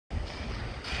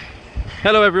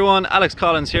Hello everyone, Alex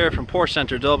Collins here from Porsche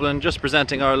Centre Dublin, just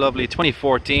presenting our lovely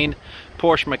 2014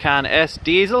 Porsche Macan S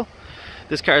diesel.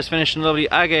 This car is finished in lovely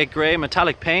agate grey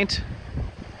metallic paint.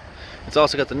 It's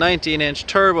also got the 19-inch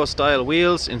turbo style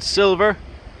wheels in silver.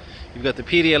 You've got the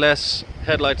PDLS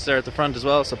headlights there at the front as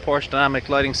well, so Porsche Dynamic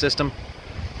Lighting System.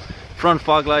 Front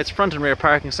fog lights, front and rear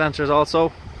parking sensors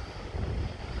also.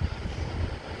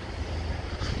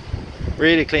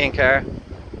 Really clean car.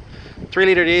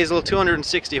 3-litre diesel,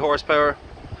 260 horsepower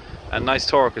and nice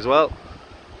torque as well.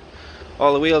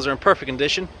 All the wheels are in perfect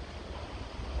condition.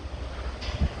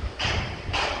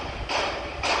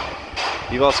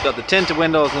 You've also got the tinted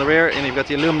windows in the rear, and you've got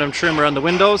the aluminium trim around the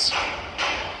windows.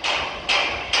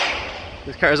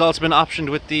 This car has also been optioned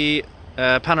with the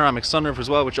panoramic sunroof as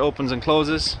well, which opens and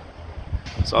closes.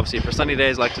 So obviously for sunny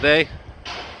days like today,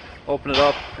 open it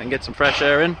up and get some fresh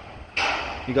air in.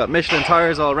 You've got Michelin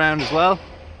tyres all around as well.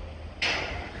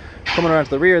 Coming around to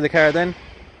the rear of the car then,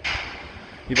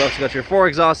 you've also got your 4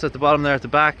 exhausts at the bottom there at the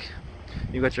back.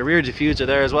 You've got your rear diffuser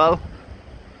there as well.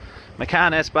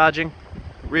 Macan S badging,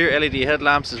 rear LED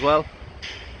headlamps as well.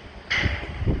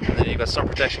 And then you've got sun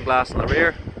protection glass on the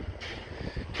rear.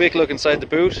 Quick look inside the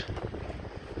boot.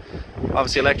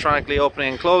 Obviously electronically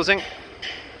opening and closing.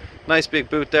 Nice big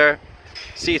boot there.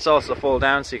 Seats also fold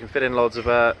down so you can fit in loads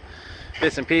of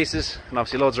bits and pieces, and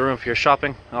obviously loads of room for your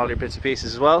shopping and all your bits and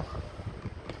pieces as well.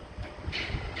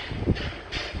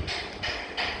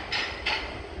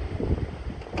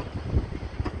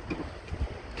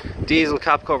 Diesel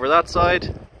cap cover that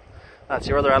side. That's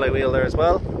your other alloy wheel there as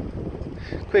well.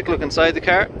 Quick look inside the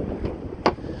car.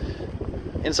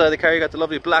 Inside the car you got the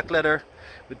lovely black leather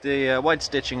with the white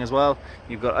stitching as well.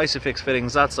 You've got Isofix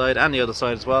fittings that side and the other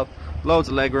side as well. Loads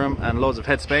of legroom and loads of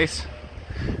headspace.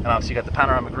 And obviously you got the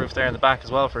panoramic roof there in the back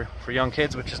as well for young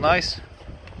kids, which is nice.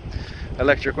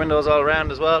 Electric windows all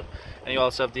around as well. And you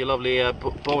also have the lovely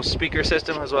BOSE speaker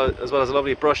system as well as a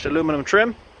lovely brushed aluminum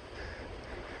trim.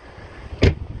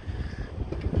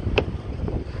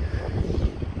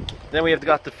 Then we have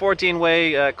got the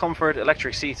 14-way comfort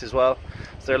electric seats as well.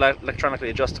 So they're electronically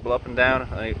adjustable up and down.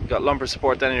 You've got lumbar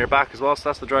support down in your back as well, so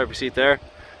that's the driver's seat there.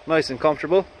 Nice and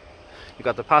comfortable. You've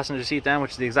got the passenger seat down,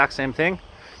 which is the exact same thing.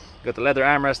 You've got the leather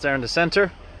armrest there in the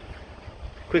centre.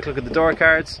 Quick look at the door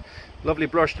cards. Lovely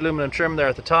brushed aluminum trim there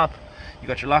at the top. You've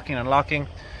got your locking and unlocking.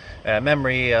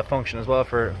 Memory function as well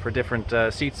for different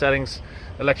seat settings.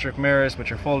 Electric mirrors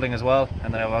which are folding as well,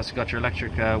 and then I've also got your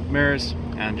electric mirrors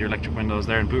and your electric windows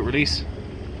there in boot release.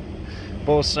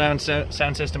 BOSE sound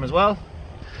system as well.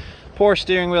 Porsche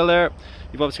steering wheel there.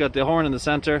 You've obviously got the horn in the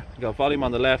center, you've got volume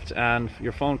on the left and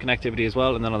your phone connectivity as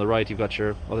well, and then on the right you've got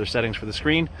your other settings for the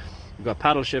screen. You've got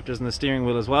paddle shifters in the steering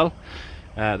wheel as well.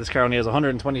 This car only has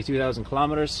 122,000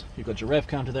 kilometers. You've got your rev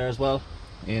counter there as well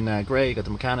in grey. You've got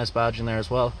the Macan S badge in there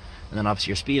as well, and then obviously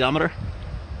your speedometer.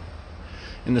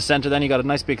 In the center then you got a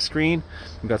nice big screen.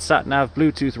 You've got sat nav,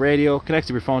 Bluetooth radio,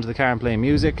 connecting your phone to the car and playing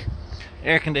music.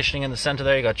 Air conditioning in the center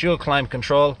there. You got dual climate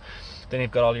control. Then you've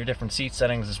got all your different seat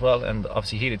settings as well, and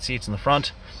obviously heated seats in the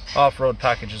front. Off-road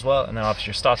package as well, and then obviously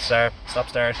your stop start,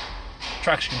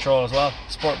 traction control as well,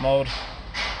 sport mode,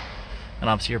 and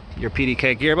obviously your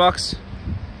PDK gearbox.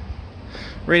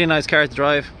 Really nice car to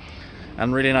drive,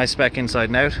 and really nice spec inside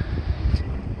and out.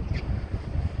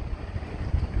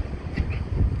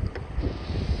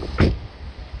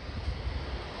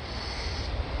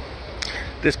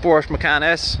 This Porsche Macan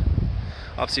S,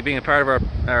 obviously being a part of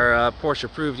our Porsche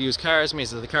approved used cars, means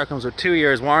that the car comes with 2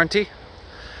 years warranty.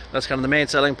 That's kind of the main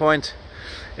selling point.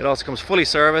 It also comes fully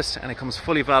serviced and it comes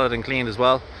fully valid and cleaned as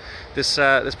well. This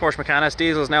Porsche Macan S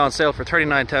diesel is now on sale for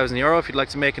 €39,000. If you'd like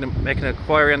to make an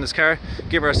inquiry on this car,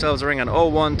 give ourselves a ring on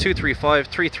 01235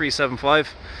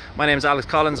 3375. My name is Alex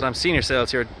Collins and I'm senior sales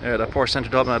here at Porsche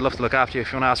Centre Dublin. I'd love to look after you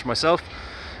if you want to ask for myself.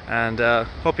 And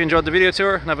hope you enjoyed the video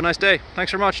tour and have a nice day.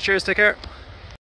 Thanks very much. Cheers, take care.